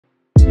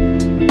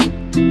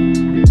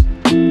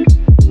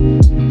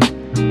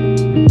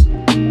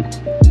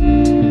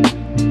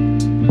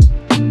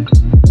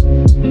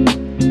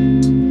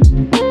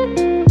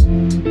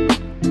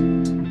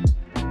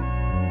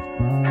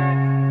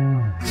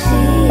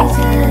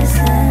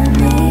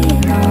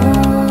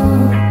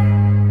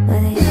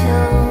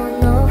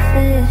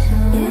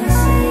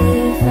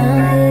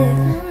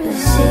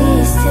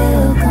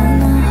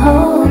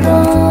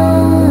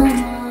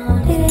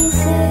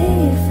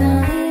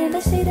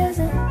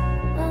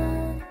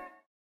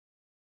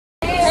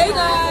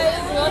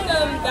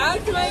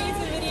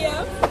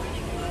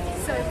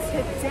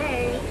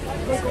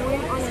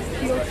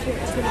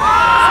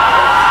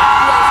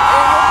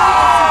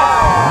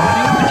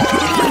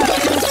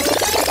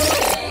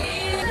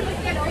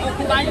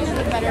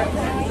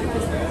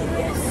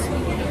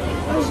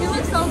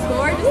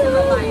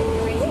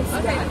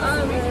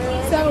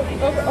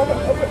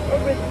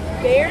Over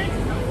there.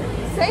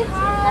 Say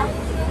hi.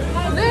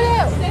 Lulu.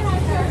 Say hi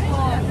to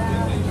us.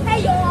 Hey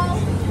y'all.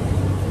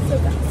 So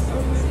guys,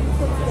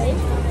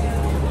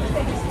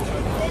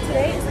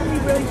 today is gonna be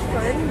really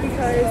fun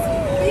because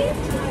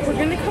we're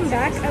gonna come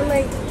back at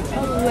like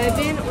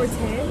 11 or 10.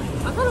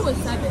 I thought it was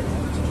 7.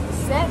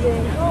 7?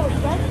 Oh,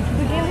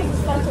 the game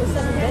starts at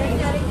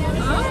 7:30.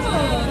 Oh,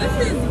 this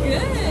is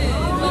good.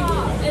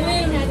 And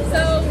then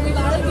so we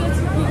got out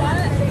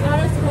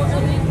of school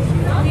early.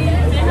 We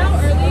ran out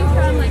early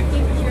from like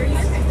being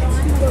curious.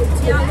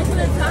 Yeah, most of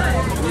the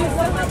time. We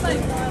woke up like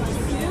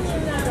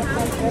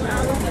 2.5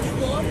 hours of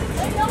school.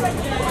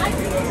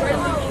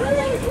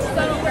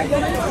 So we're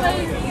going to play.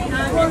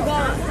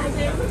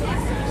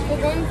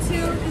 We're going to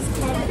this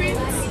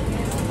conference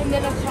and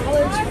then a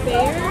college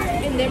fair,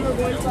 and then we're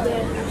going to the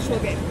actual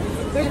game.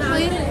 They're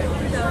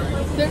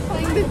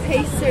playing the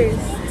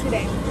Pacers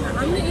today.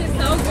 I'm gonna eat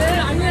so good.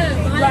 I'm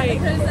gonna buy it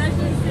because I just.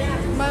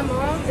 My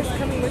mom is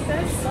coming with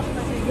us.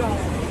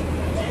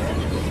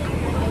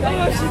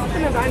 Oh, she's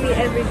gonna buy me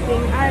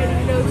everything. I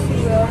already know she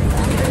will.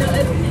 I know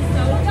it's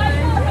so fun.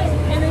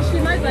 And then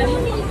she's my buddy,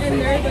 and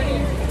they're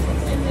buddies.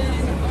 And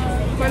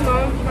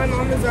then my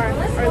mom is our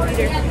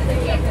leader.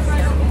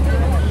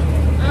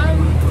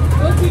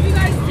 We'll keep you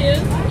guys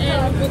tuned,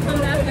 and we'll come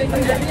back with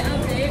every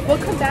update. We'll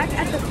come back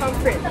at the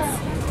conference.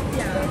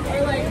 Yeah,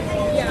 or like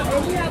or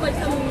we have like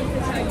something we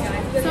can tell you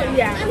guys. So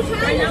yeah.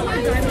 Right now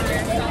we're driving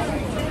there, so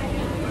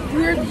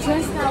we're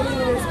just now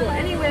leaving school,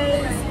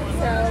 anyways.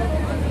 So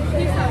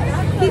peace out.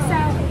 Peace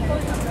out.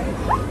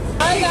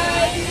 Hi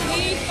guys,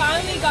 we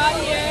finally got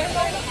here.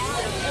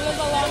 It was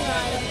a long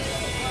ride.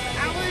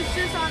 I was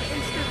just on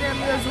Instagram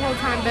the whole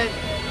time, but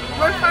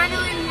we're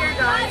finally here,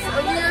 guys.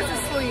 Olivia's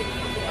asleep.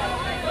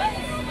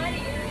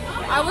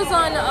 I was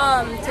on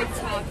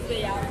TikTok, but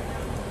yeah.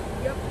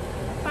 Yep.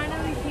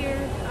 Finally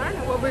here. I don't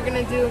know what we're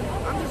gonna do.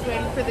 I'm just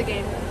waiting for the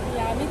game.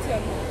 Yeah, me too.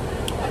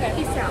 Okay.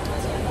 Peace out.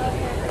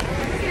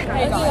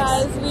 Hey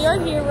guys, we are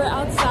here. We're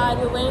outside.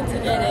 We're waiting to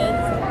get in.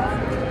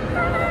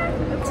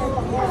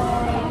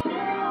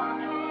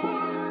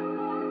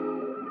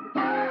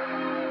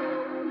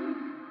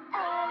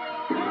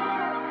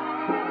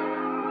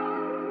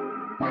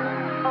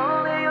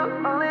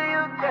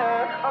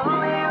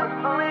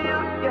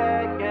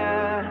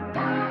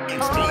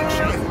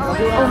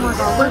 Oh my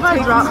god, what if I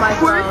drop my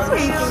phone? We're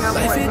taking a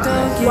plane.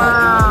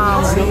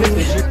 Wow.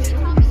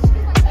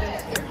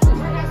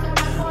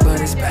 But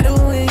it's better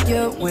when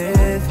you're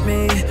with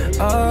me.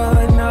 Oh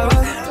no.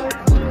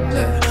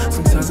 Yeah.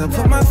 Sometimes I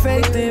put my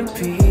faith in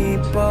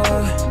people.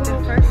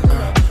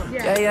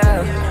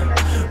 Yeah.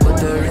 But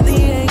there really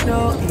ain't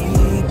no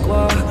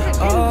equal.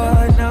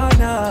 Oh no,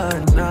 no,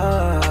 no.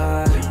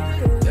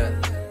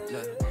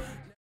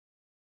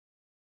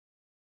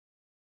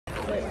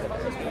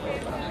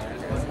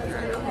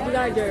 We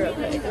gotta do it real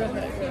quick.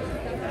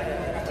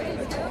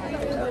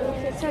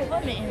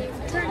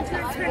 Turn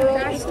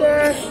faster.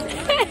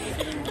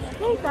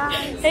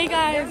 Hey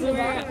guys,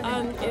 we're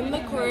in the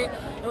court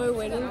and we're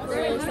waiting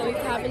for something to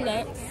happen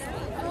next.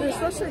 They're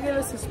supposed to give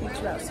us a speech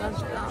about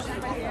sunshine.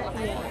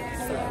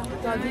 Yeah, so.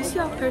 God, do you see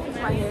how perfect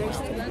my hair is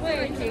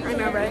today? I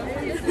know, right?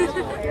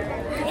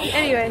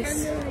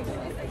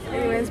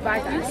 Anyways, bye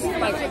guys.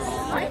 Bye guys.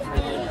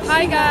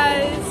 Hi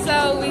guys, so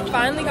we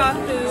finally got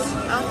food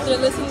after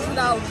listening to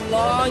that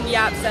long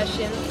yap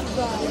session.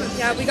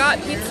 Yeah, we got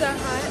Pizza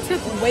Hut. It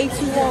took way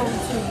too long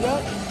to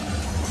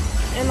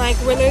and like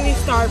we're literally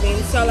starving,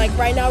 so like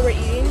right now we're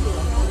eating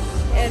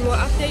and we'll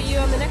update you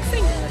on the next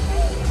thing.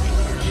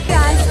 Hey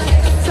guys,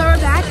 so we're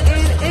back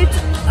and it's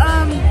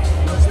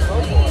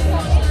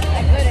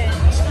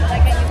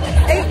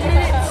 8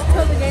 minutes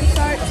till the game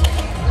starts.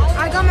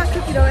 I got my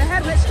cookie dough. It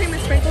had whipped cream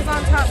and sprinkles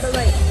on top, but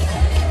like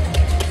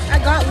I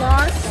got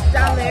lost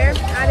down there.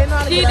 I didn't know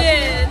how to get up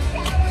here.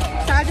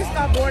 So I just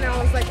got bored and I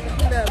was like,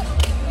 no.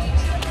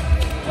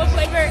 What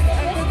flavor of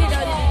cookie dough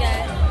did you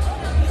get?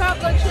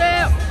 Chocolate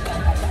chip.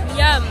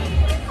 Yum.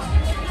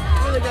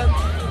 Really good.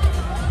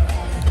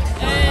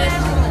 And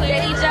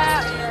Steady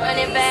job,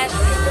 running back,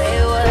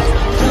 it was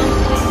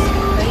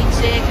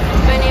paycheck,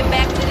 running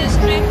back to the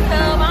strip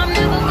club. I'm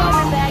never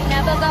going back,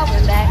 never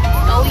going back.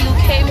 No, you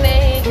can't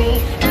make me.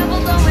 Never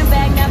going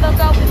back.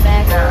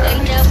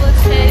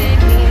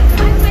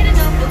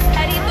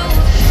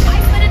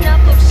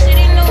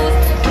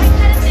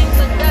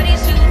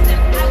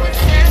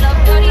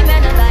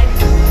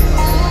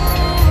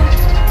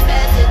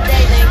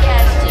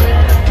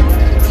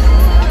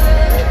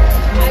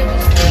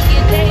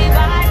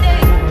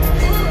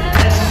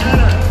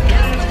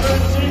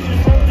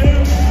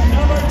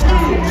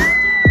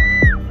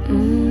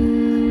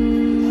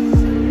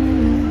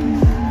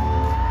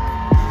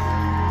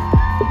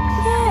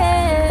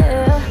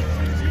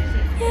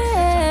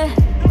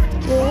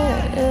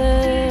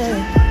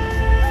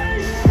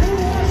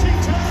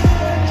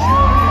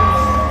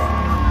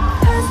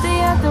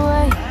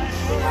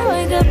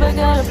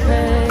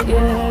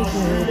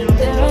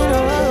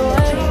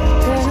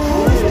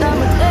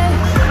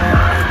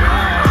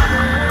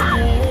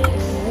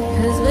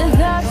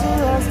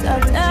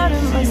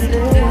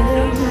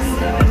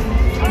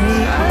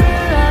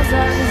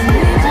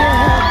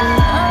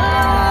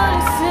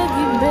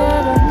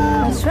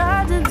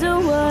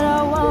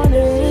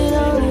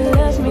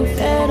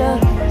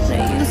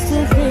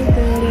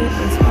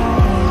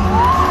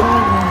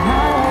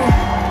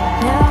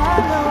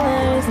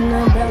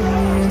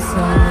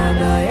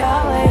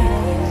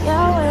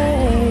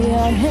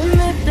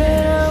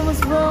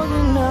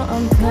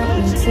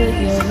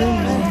 together, my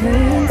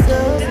hands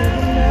up.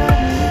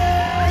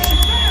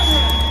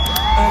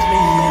 I've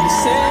been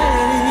insane.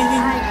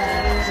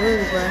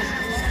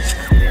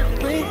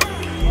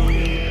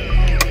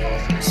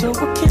 So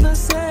what can I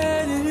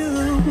say to you?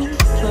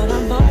 But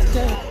I'm not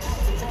dead.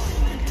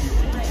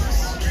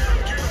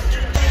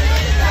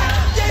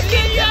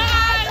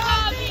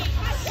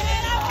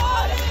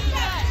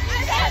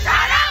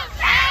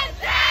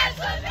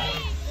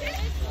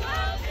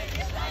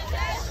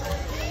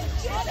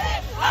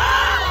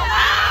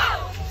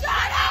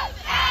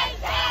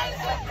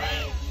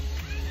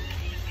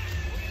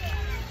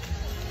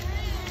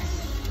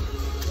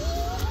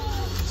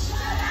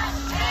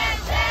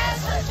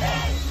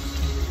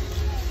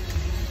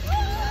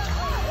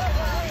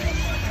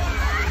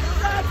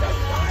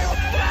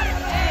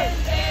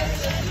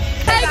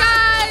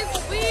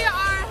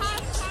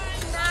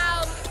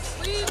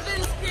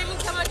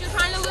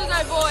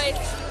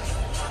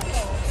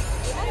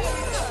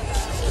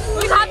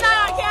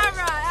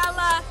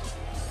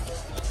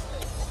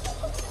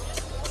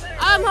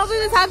 Hopefully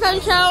this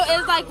halftime show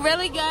is like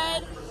really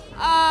good.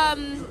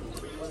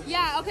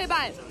 Yeah, okay,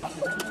 bye.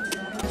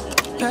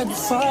 Had to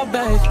fall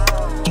back.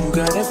 You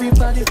got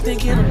everybody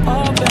thinking I'm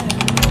all back.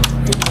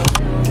 It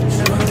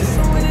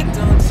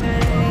don't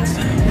change.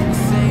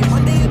 Say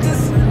Monday to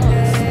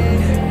Sunday.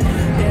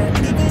 Yeah,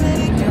 even at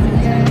a young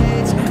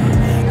age.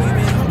 You've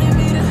been holding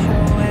me the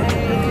whole way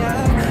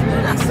up.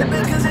 But I'm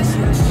sipping cause it's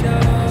your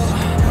show.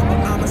 But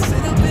I'ma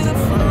sit up in the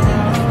front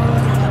row.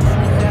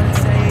 You gotta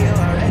say you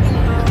already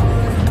know.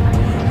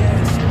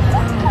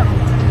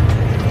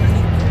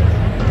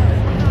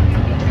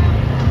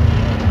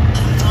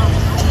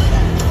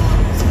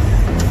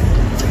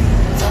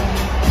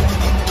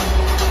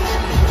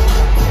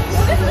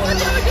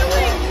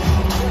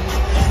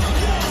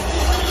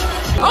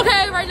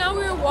 Okay, right now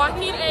we're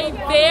walking a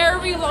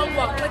very long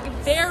walk, like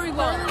very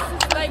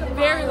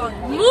long,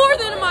 more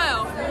than a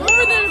mile,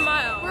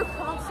 We're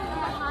crossing the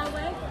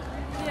highway.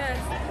 Yes,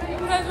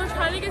 because we're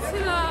trying to get to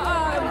the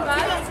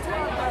bus.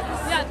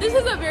 Yeah, this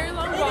is a very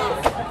long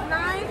walk.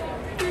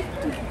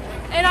 9:50.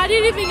 And I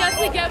didn't even get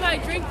to get my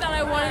drink that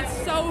I wanted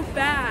so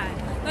bad.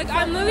 Like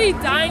I'm literally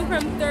dying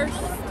from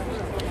thirst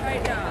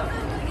right now.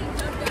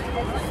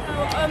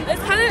 So,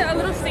 it's kind of a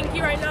little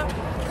stinky right now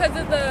because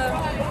of the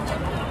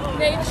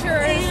nature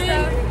and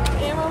stuff.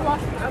 And we're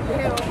walking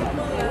uphill.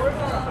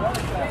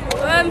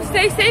 Yeah.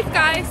 Stay safe,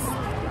 guys.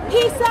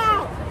 Peace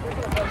out.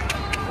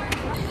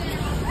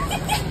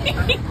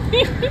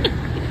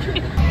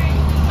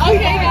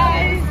 Okay,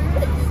 guys.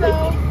 So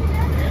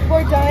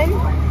we're done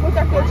with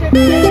our field trip.